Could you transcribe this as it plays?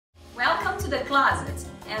the closet,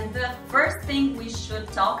 and the first thing we should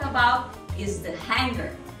talk about is the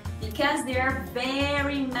hanger, because there are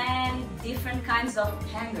very many different kinds of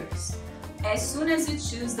hangers. As soon as you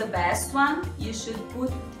choose the best one, you should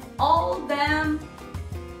put all them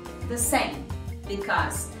the same,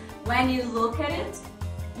 because when you look at it,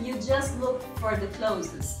 you just look for the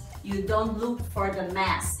clothes. You don't look for the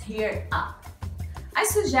mess here up. I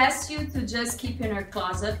suggest you to just keep in your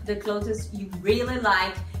closet the clothes you really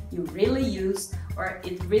like, you really use, or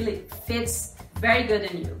it really fits very good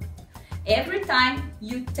in you. Every time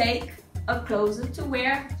you take a clothes to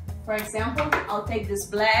wear, for example, I'll take this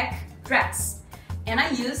black dress and I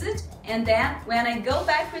use it, and then when I go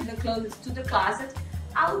back with the clothes to the closet,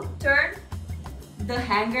 I'll turn the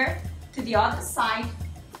hanger to the other side.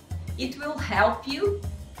 It will help you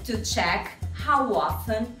to check how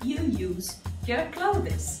often you use your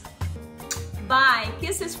clothes. Bye!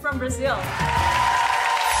 Kisses from Brazil!